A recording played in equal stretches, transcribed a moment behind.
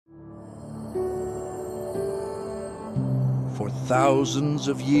thousands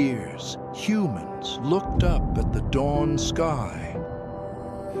of years, humans looked up at the dawn sky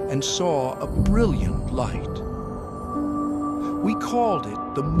and saw a brilliant light. We called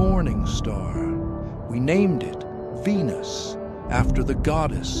it the morning star. We named it Venus, after the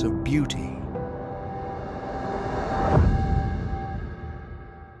goddess of beauty.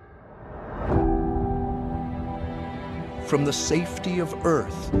 From the safety of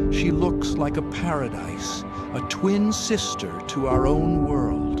Earth, she looks like a paradise, a twin sister to our own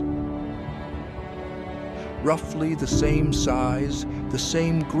world. Roughly the same size, the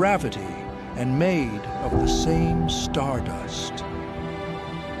same gravity, and made of the same stardust.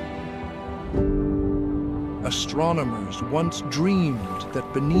 Astronomers once dreamed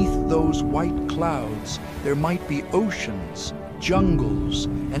that beneath those white clouds there might be oceans, jungles,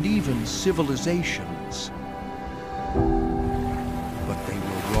 and even civilizations. But they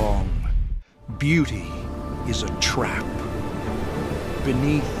were wrong. Beauty is a trap.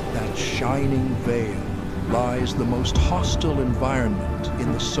 Beneath that shining veil lies the most hostile environment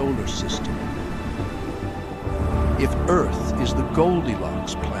in the solar system. If Earth is the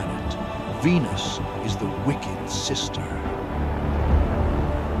Goldilocks planet, Venus is the wicked sister.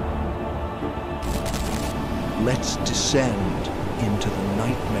 Let's descend into the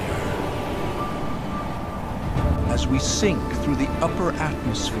nightmare. As we sink through the upper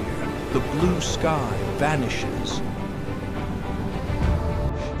atmosphere, the blue sky vanishes.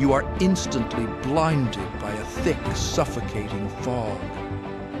 You are instantly blinded by a thick, suffocating fog.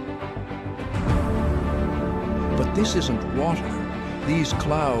 But this isn't water. These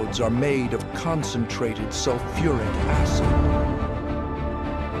clouds are made of concentrated sulfuric acid.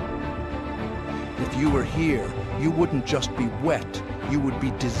 If you were here, you wouldn't just be wet, you would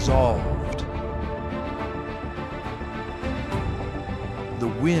be dissolved. The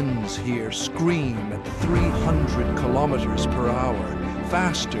winds here scream at 300 kilometers per hour,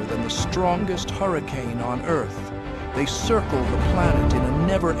 faster than the strongest hurricane on Earth. They circle the planet in a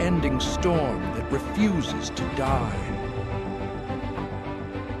never-ending storm that refuses to die.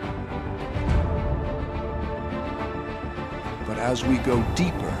 But as we go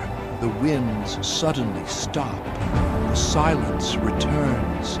deeper, the winds suddenly stop, the silence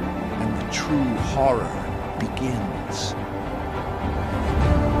returns, and the true horror begins.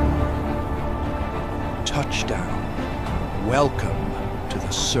 Touchdown. Welcome to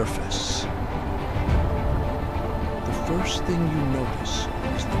the surface. The first thing you notice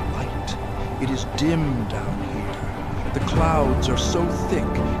is the light. It is dim down here. The clouds are so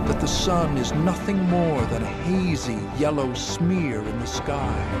thick that the sun is nothing more than a hazy yellow smear in the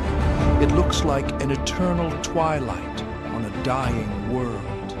sky. It looks like an eternal twilight on a dying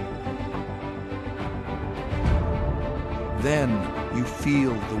world. Then you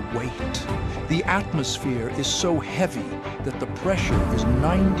feel the weight. The atmosphere is so heavy that the pressure is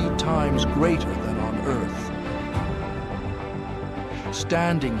 90 times greater than on Earth.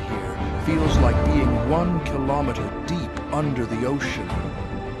 Standing here feels like being 1 kilometer deep under the ocean.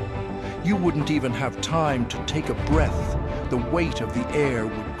 You wouldn't even have time to take a breath. The weight of the air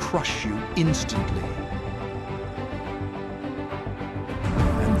would crush you instantly.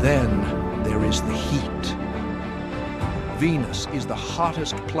 And then there is the heat. Venus is the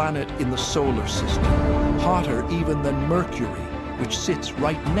hottest planet in the solar system, hotter even than Mercury, which sits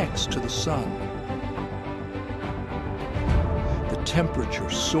right next to the Sun. The temperature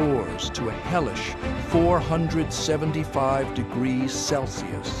soars to a hellish 475 degrees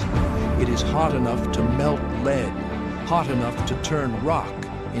Celsius. It is hot enough to melt lead, hot enough to turn rock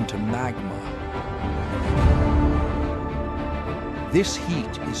into magma. This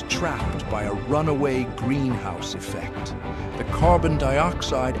heat is trapped by a runaway greenhouse effect. The carbon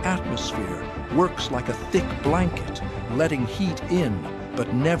dioxide atmosphere works like a thick blanket, letting heat in,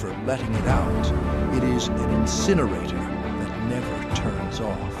 but never letting it out. It is an incinerator that never turns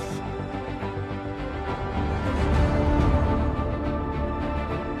off.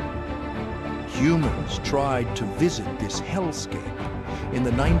 Humans tried to visit this hellscape. In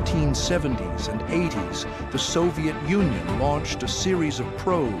the 1970s and 80s, the Soviet Union launched a series of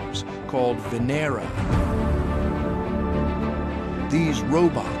probes called Venera. These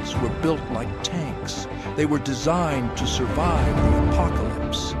robots were built like tanks. They were designed to survive the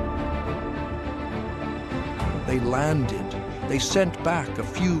apocalypse. They landed. They sent back a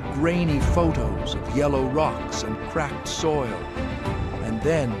few grainy photos of yellow rocks and cracked soil. And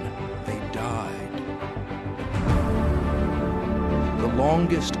then they died. The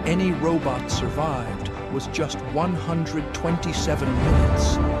longest any robot survived was just 127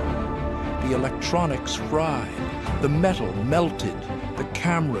 minutes. The the electronics fried, the metal melted, the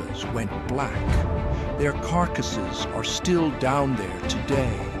cameras went black. Their carcasses are still down there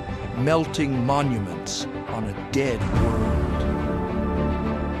today, melting monuments on a dead world.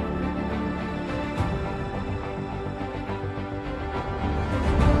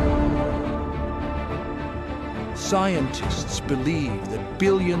 Scientists believe that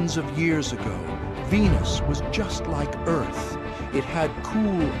billions of years ago, Venus was just like Earth. It had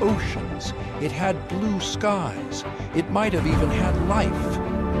cool oceans, it had blue skies, it might have even had life.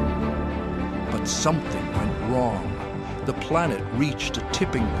 But something went wrong. The planet reached a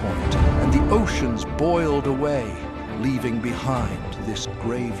tipping point, and the oceans boiled away, leaving behind this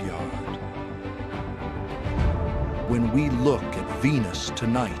graveyard. When we look at Venus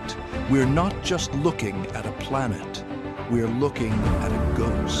tonight, we're not just looking at a planet, we're looking at a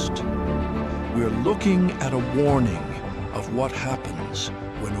ghost. We're looking at a warning of what happens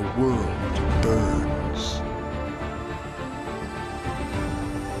when a world burns.